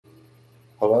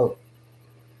Hello,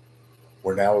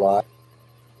 we're now live.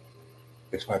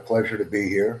 It's my pleasure to be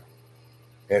here,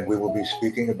 and we will be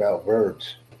speaking about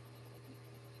verbs.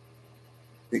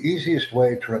 The easiest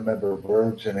way to remember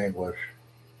verbs in English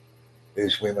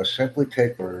is we must simply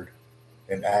take a word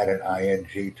and add an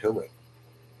ing to it.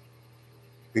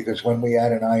 Because when we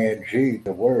add an ing to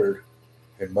the word,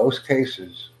 in most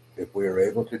cases, if we are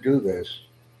able to do this,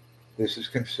 this is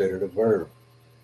considered a verb.